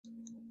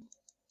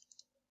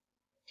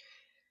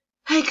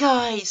Hey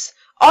guys,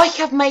 I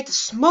have made a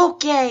small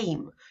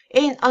game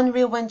in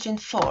Unreal Engine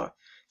 4.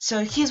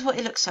 So here's what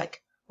it looks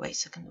like. Wait a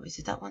second, is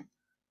it that one?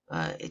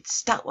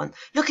 It's that one.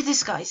 Look at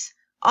this, guys.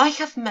 I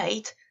have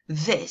made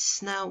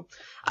this. Now,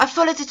 I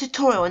followed the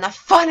tutorial and I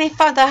finally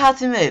found out how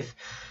to move.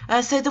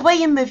 So the way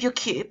you move your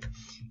cube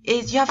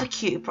is you have a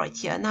cube right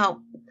here.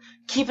 Now,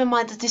 keep in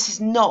mind that this is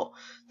not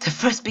the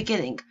first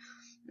beginning.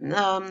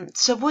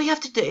 So what you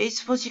have to do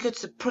is once you go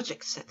to the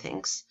project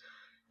settings,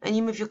 and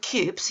you move your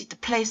cube, see the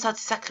player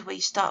starts exactly where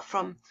you start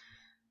from.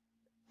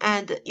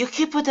 And your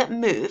cube wouldn't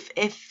move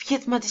if,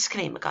 here's my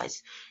disclaimer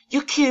guys,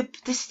 your cube,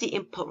 this is the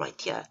input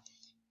right here.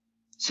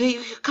 So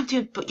you come to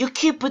input, your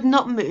cube would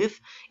not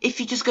move if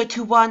you just go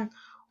to 1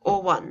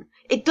 or 1.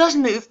 It does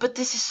move, but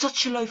this is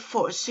such a low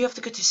force, so you have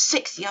to go to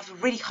 60, you have a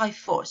really high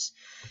force.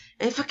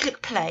 And if I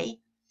click play,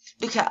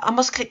 look at, I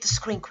must click the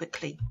screen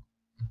quickly.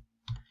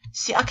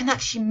 See, I can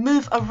actually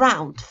move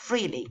around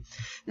freely.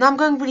 Now I'm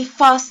going really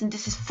fast and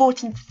this is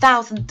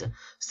 14,000,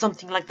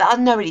 something like that. I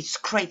know, really, it's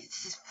crazy.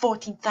 This is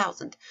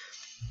 14,000.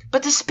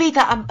 But the speed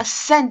that I'm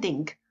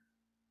ascending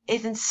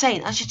is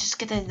insane. I should just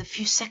get there in a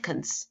few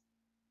seconds.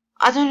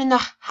 I don't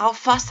know how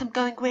fast I'm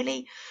going,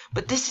 really.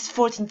 But this is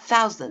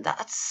 14,000.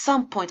 At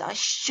some point, I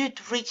should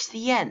reach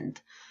the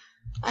end.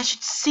 I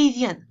should see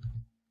the end.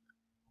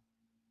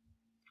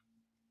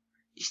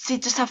 You see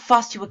just how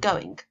fast you were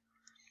going.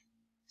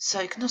 So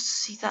you can also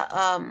see that,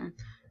 I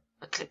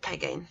click play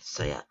again,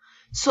 so yeah,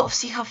 sort of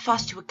see how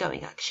fast you were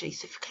going actually.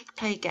 So if you click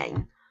play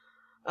again,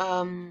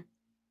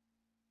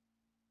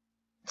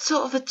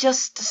 sort of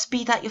adjust the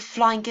speed that you're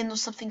flying in or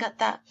something like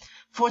that.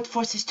 Forward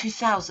force is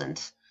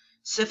 2000.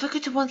 So if I go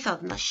to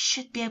 1000, I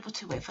should be able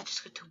to, if I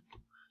just go to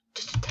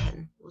just to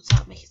 10, would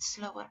that make it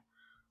slower?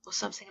 Or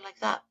something like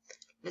that?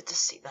 Let's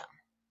just see that.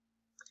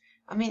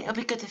 I mean, it'll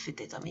be good if it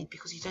did,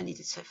 because you don't need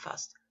it so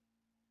fast.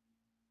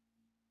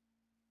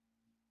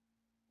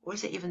 Or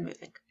is it even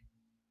moving?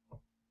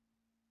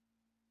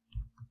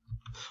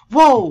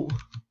 Whoa!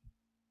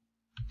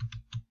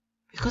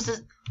 Because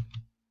this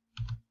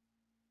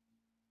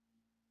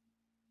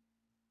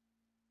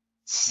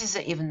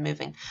isn't even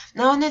moving.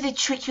 Now I know they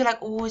trick you like,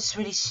 oh, it's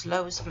really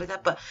slow and stuff like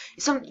that, but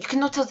it's you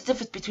cannot tell the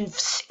difference between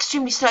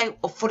extremely slow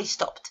or fully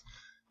stopped.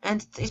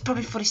 And it's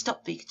probably fully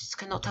stopped, but you just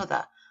cannot tell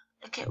that.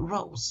 Look, it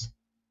rolls.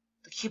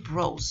 The cube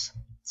rolls.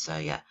 So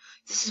yeah,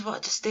 this is what I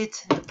just did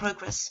in the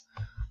progress.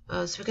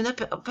 So we're going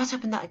to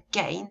open that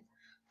again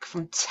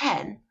from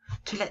 10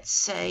 to, let's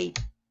say,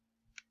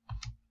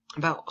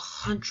 about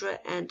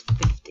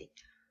 150.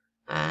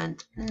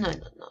 And no,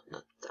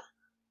 not that.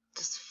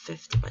 Just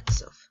 50 by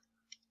itself.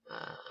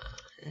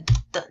 And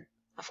done.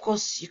 Of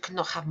course, you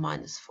cannot have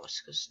minus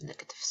force because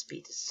negative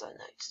speed is so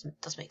no, it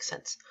does make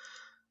sense.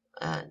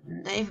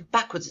 Even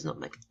backwards is not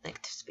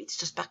negative speed, it's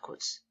just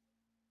backwards.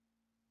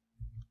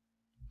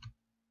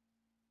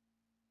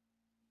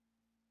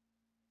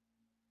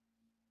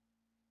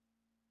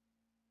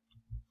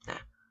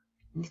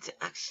 We need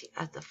to actually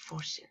add the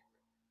force in.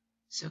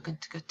 So we're going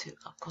to go to,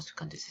 of course we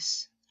can do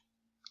this.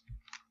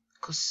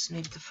 Because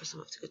maybe the first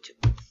one I have to go to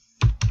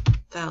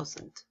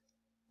 1000.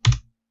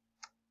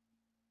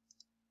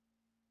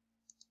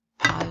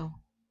 Pile.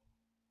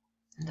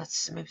 And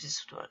that's, maybe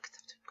this would work.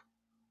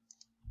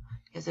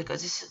 Here they go.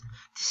 This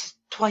is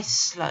twice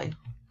slow.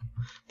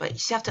 But you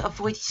see, you have to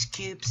avoid these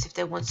cubes if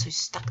they're one so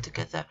stuck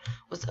together.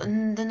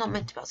 They're not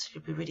meant to be,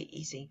 actually, it'll be really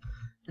easy.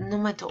 They're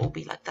not meant to all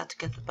be like that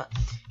together, but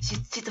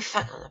see the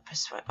fact, oh, I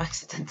pressed right by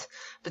accident.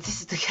 But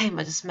this is the game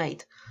I just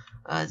made.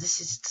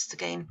 This is just the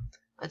game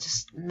I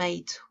just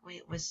made.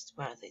 Where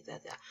are they? There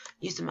they are.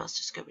 Use the mouse,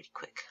 just go really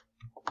quick.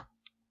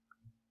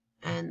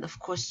 And of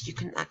course, you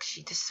can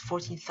actually, this is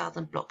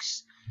 14,000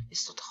 blocks.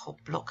 It's not the whole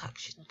block,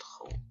 actually, it's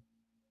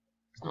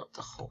not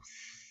the whole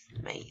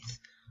maze.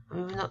 I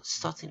mean, we're not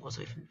starting all the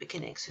way from the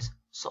beginning, so it's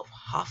sort of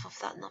half of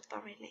that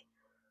number, really.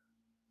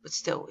 But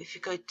still, if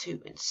you go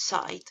to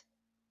inside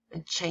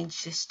and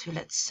change this to,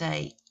 let's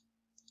say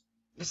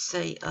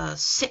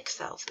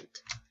 6,000,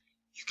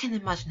 you can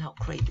imagine how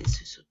great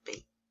this would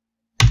be.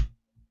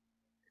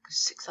 Because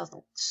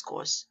 6,000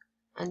 scores,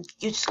 and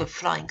you just go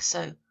flying.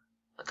 So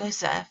I go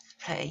there,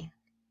 play.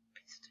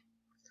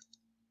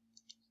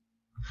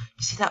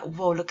 You see that?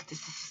 Whoa! Look at this.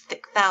 This is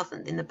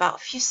 6,000. In about a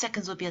few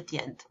seconds, we'll be at the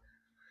end.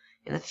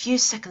 In a few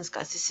seconds,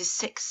 guys, this is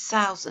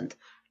 6,000.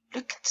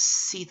 Look to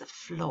see the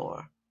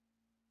floor.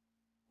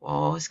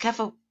 Whoa, it's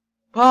careful.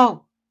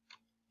 Whoa!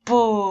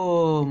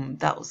 Boom!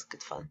 That was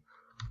good fun.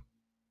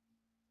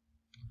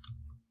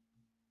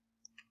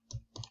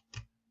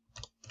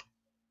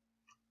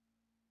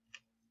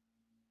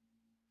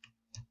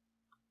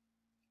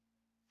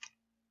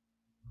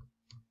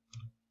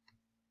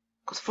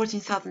 Because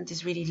 14,000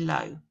 is really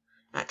low,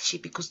 actually,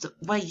 because the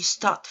where you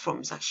start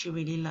from is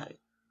actually really low.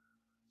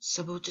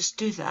 So we'll just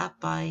do that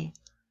by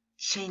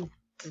changing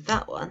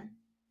that one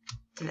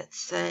to, let's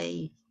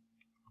say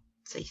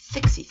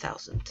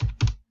 60,000.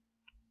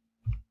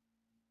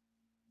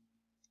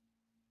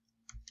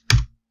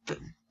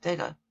 Boom. There you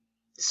go.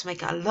 This will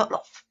make it a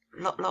lot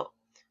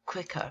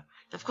quicker.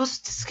 And of course,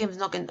 this game is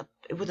not going to,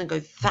 it wouldn't go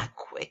that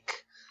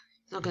quick.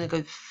 It's not going to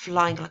go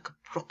flying like a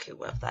rocket,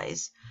 whatever that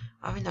is.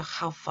 I don't know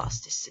how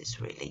fast this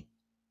is, really.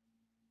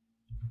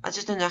 I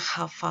just don't know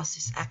how fast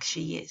this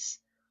actually is.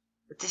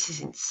 But this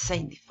is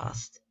insanely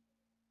fast.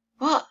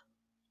 What?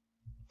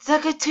 Did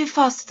I go too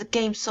fast? The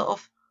game sort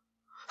of...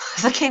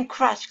 the game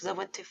crashed because I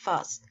went too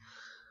fast.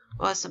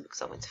 Well, it's not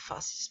because I went too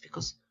fast. It's just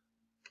because...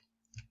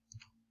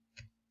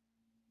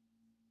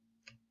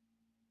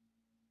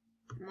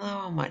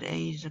 Oh my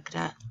days, look at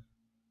that.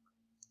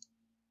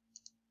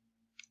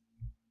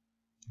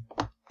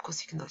 Of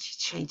course, you can actually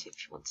change it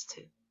if you want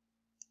to.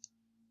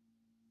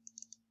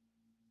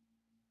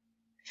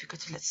 If you go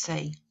to, let's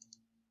say,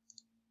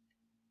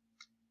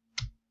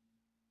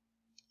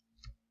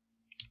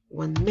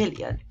 1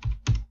 million.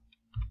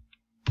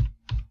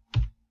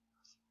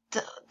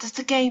 Does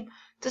the game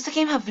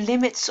have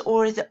limits,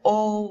 or is it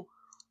all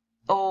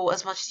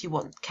as much as you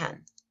want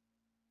can?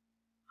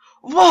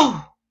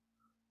 Whoa!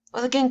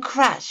 Well, the game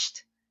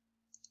crashed.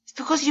 It's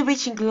because you're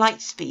reaching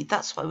light speed.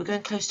 That's why we're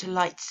going close to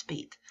light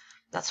speed.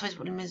 That's why it's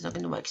not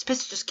going to work. It's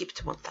best to just keep it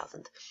to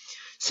 1000.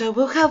 So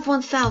we'll have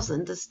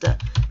 1000 as the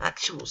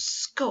actual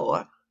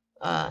score,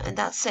 and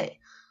that's it.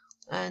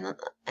 And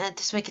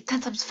just make it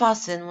 10 times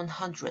faster than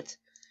 100.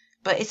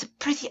 But it's a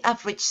pretty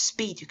average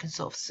speed, you can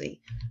sort of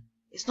see.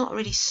 It's not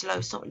really slow,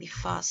 it's not really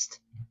fast.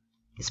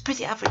 It's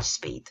pretty average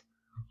speed.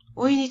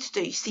 All you need to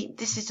do, you see,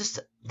 this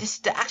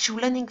is the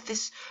actual learning.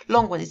 This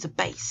long one is the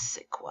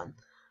basic one.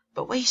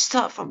 But where you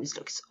start from is,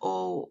 look, it's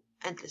all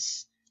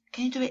endless.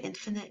 Can you do it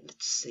infinite?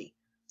 Let's see.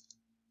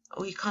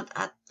 Oh, you can't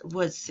add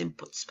words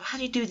inputs. But how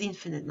do you do the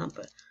infinite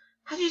number?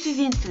 How do you do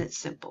the infinite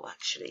symbol,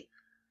 actually?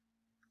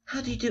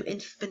 How do you do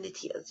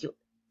infinity as your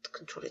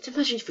controller?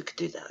 Imagine if you could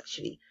do that,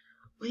 actually.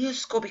 Will your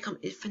score become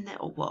infinite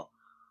or what?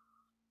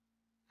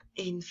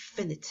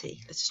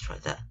 Infinity. Let's just try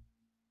that.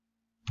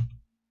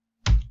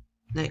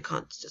 No, it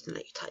can't. It doesn't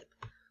let you type.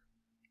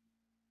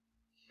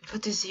 If I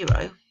do 0,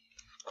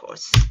 of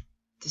course,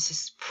 this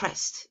is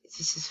pressed.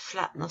 This is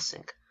flat,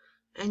 nothing.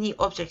 Any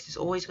object is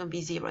always going to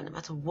be 0, no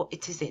matter what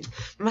it is in.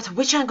 No matter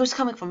which angle it's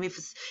coming from.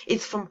 If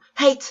it's from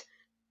height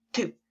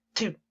to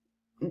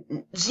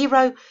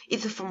 0,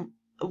 either from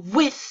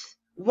width,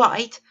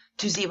 wide,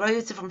 to 0,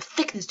 either from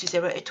thickness to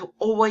 0, it will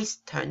always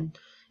turn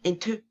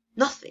into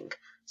nothing.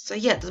 So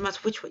yeah, it doesn't matter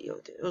which way you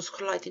do. It will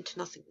collide into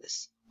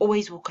nothingness.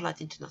 Always will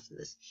collide into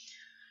nothingness.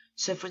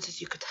 So for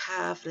instance, you could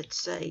have,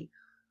 let's say,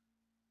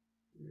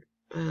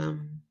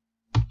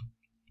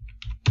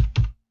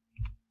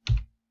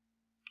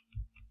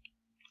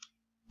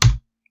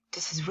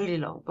 this is really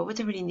long, but we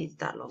don't really need it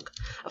that long.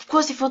 Of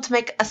course, if you want to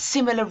make a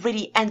similar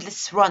really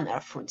endless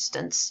runner, for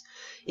instance,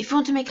 if you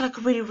want to make like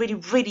a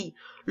really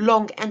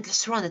long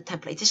endless runner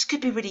template, this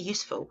could be really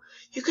useful.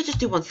 You could just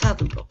do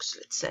 1000 blocks,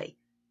 let's say.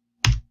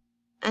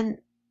 And,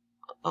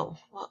 oh,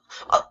 what?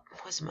 Oh,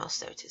 where's the mouse?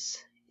 There it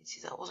is. You see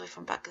that all the way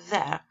from back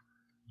there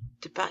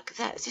to back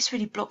there. Is this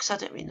really blocks? I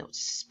don't really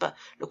notice. But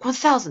look,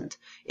 1000.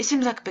 It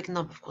seems like a big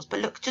number, of course, but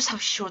look just how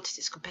short it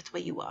is compared to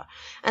where you are.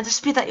 And the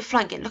speed that you're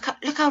flying in, look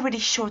how really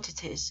short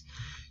it is.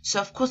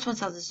 So, of course,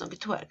 1000 is not going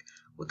to work.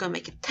 We're going to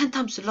make it 10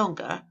 times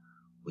longer,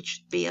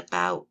 which would be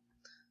about,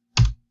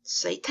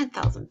 say,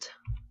 10,000.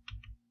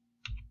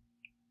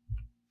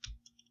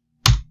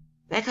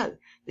 There you go.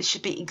 This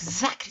should be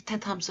exactly 10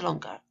 times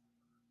longer.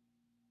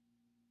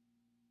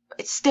 But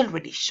it's still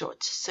really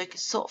short, so you can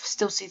sort of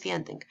still see the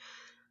ending.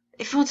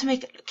 If you want to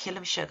make it, look here,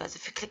 let me show you guys.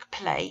 If you click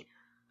play,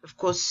 of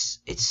course,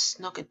 it's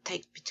not going to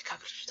take me to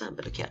calculate time,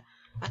 but look here.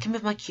 I can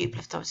move my cube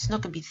left out. It's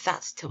not going to be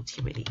that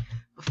tilty, really.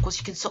 Of course,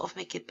 you can sort of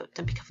make it, but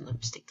don't be careful not to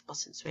mistake the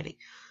buttons, really.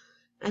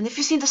 And if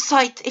you've seen the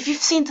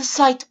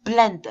site,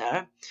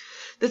 Blender,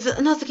 there's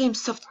another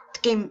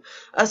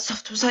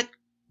software site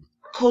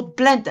called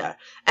Blender,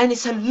 and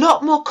it's a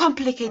lot more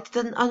complicated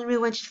than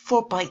Unreal Engine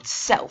 4 by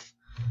itself.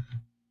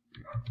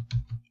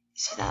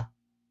 See that?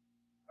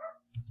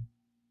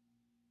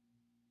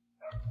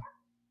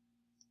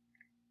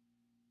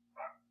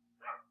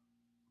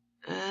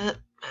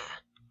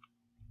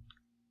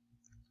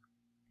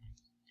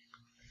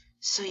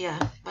 So yeah,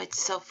 by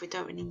itself we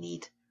don't really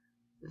need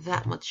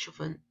that much of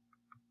an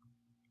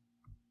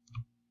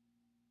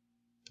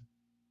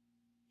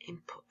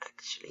input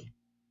actually.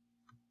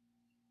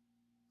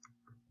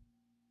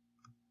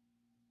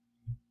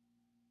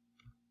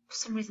 For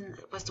some reason,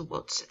 where's the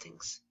world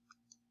settings?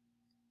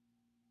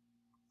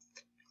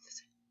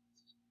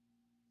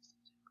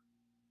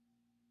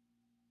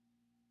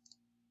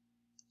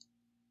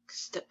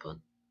 Step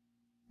 1.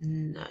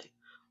 No.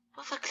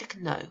 What if I click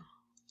no?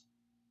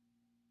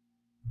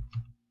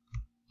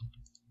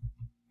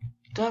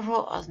 Do I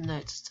roll? Oh, no,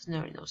 it doesn't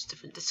really know it's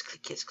different. Let's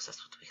click yes because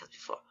that's what we had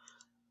before.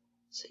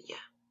 So yeah.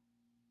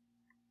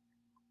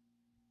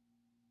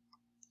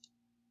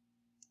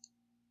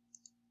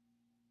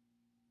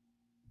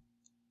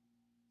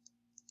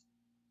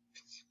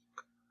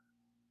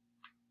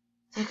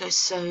 There you go.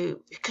 So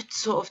you could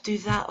sort of do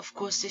that. Of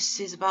course, this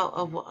is about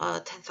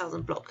a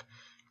 10,000 block.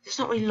 It's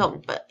not really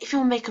long, but if you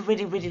want to make a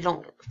really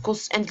long, of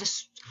course,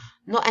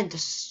 not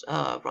endless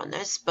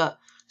runners, but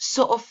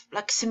sort of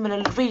like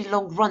similar really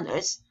long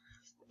runners,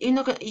 you're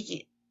not gonna.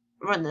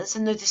 runners. I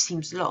know this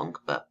seems long,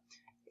 but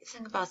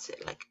think about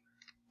it.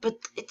 But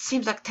it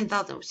seems like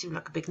 10,000 would seem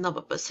like a big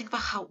number. But think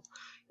about how,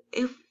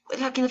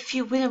 like in a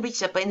few, we don't reach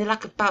that, but in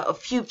like about a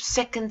few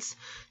seconds,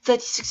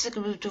 36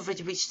 seconds, we would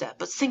already reach that.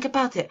 But think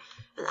about it.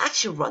 An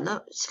actual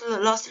runner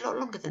lasts a lot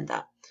longer than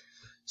that.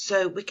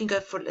 So we can go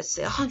for, let's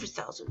say,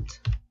 100,000.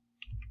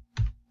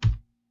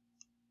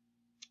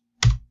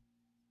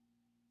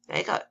 There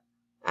you go.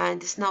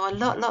 And it's now a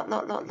lot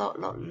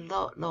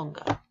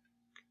longer.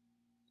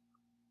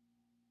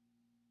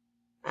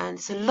 And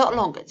it's a lot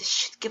longer. This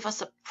should give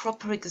us a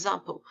proper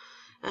example.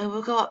 And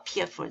we'll go up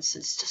here, for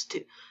instance, just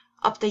to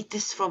update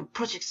this from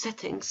project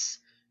settings.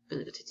 We're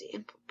going to go to the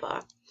input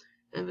bar.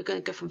 And we're going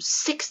to go from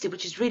 60,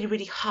 which is really,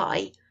 really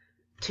high,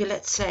 to,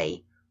 let's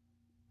say,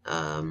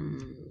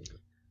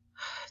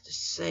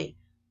 just say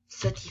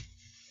 30,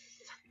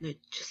 no,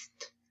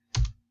 just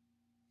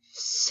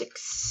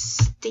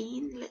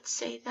 16, let's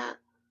say that.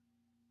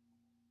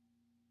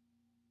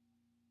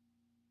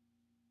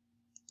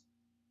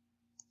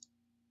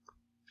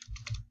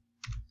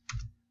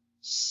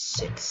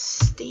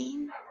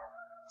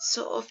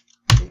 Sort of,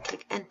 and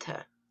click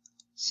enter.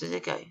 So there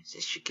you go. So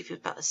this should give you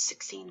about a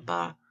 16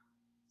 bar.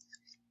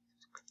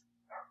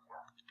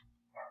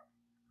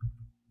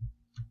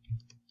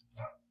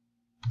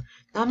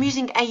 Now I'm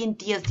using A and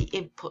D as the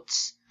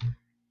inputs.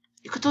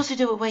 You could also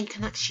do it where you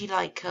can actually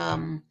like,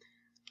 I'm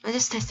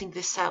just testing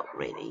this out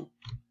really.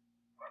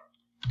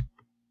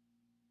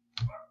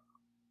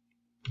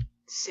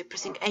 So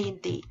pressing A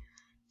and D.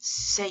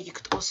 Say you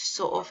could also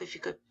sort of, if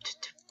you go to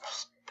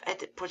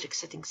edit project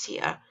settings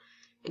here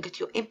and go to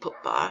your input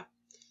bar,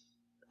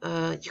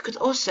 you could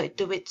also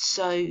do it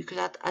so you could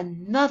add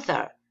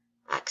another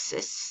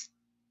axis.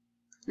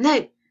 No,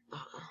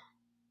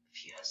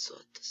 if you saw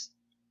this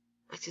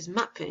axis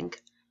mapping,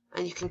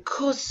 and you can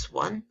cause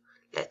one.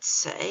 Let's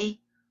say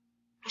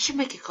I should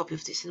make a copy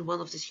of this, and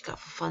one of this you got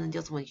for fun, and the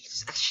other one you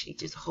just actually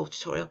do the whole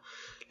tutorial.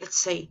 Let's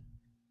say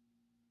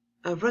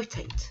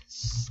rotate,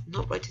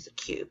 not rotate the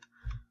cube,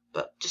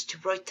 but just to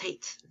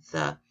rotate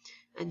the.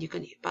 And you're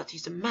going to about to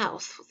use the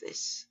mouse for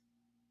this.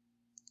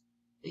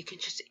 You can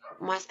just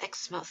mouse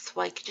X, mouse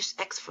Y. You can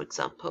just X, for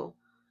example,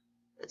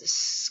 at the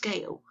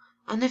scale.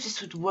 I don't know if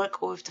this would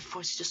work or if the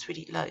force is just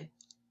really low.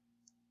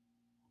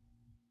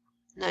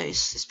 No,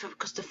 it's probably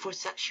because the force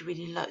is actually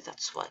really low.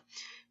 That's why.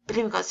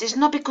 Believe me, guys, it's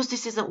not because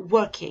this isn't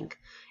working.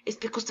 It's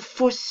because the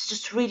force is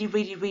just really,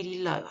 really, really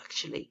low.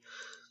 Actually,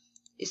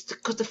 it's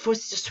because the force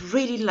is just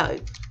really low.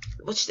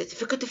 Watch this.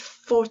 If you go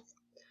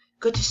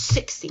to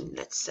 16,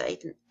 let's say,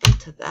 then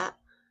enter that.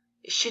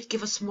 It should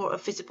give us more a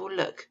visible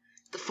look.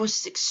 The force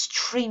is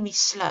extremely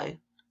slow.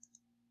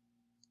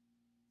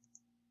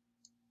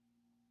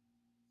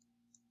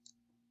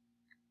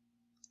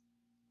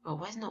 Oh,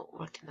 why is it not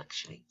working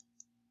actually?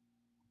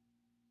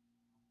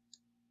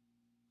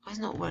 Why is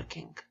it not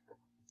working?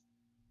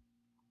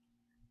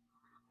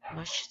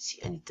 I should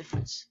see any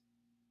difference.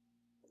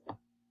 A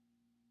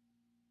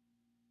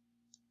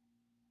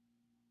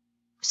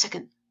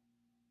second.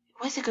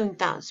 Why is it going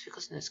down? It's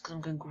because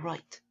I'm going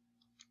right.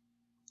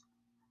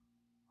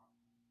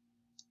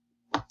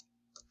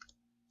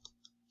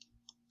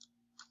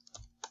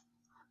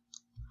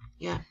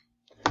 Yeah,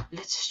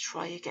 let's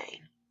try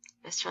again.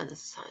 Let's try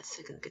this side so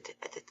we can get to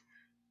edit.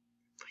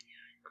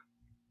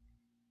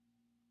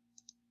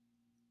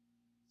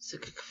 So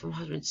click from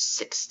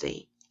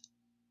 160.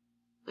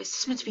 Wait, is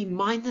this meant to be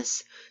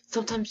minus?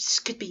 Sometimes this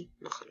could be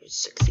not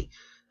 160.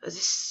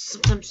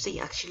 Sometimes they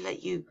actually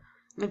let you.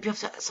 Maybe you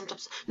have to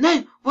sometimes.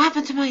 No! What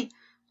happened to my.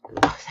 Oh,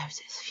 there it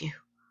is. Phew.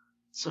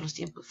 So I lost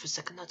the input for a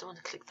second. No, I don't want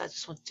to click that. I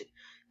just want to.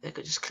 There you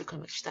go. Just click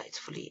on make sure that it's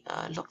fully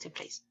locked in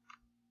place.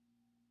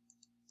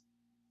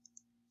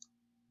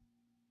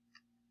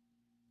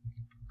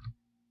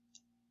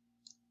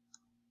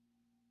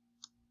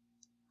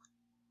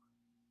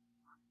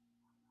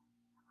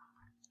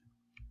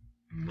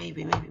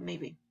 Maybe.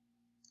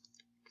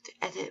 To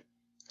edit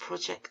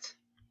project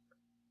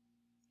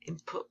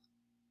input.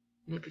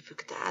 Maybe if we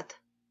could add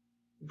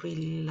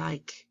really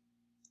like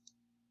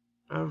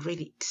a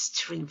really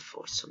extreme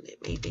force on it,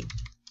 maybe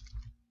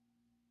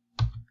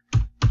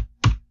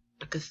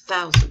like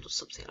 1,000 or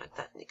something like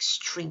that. An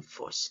extreme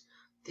force.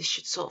 This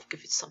should sort of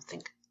give it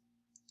something.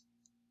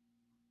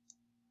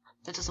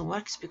 That doesn't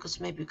work. It's because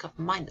maybe we got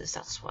minus.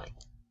 That's why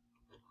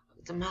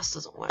the mouse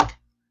doesn't work.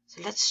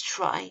 So let's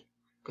try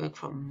going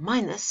from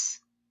minus.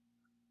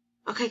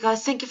 Okay,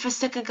 guys, thank you for a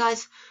second,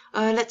 guys.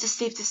 Let's just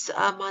see if this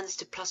minus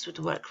to plus would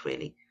work,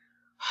 really.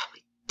 Oh,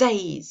 my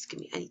days. Give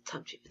me any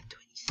time to even do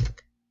anything.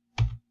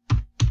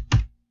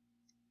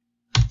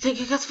 Thank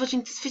you, guys, for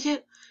watching this video,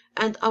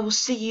 and I will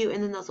see you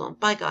in another one.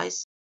 Bye,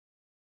 guys.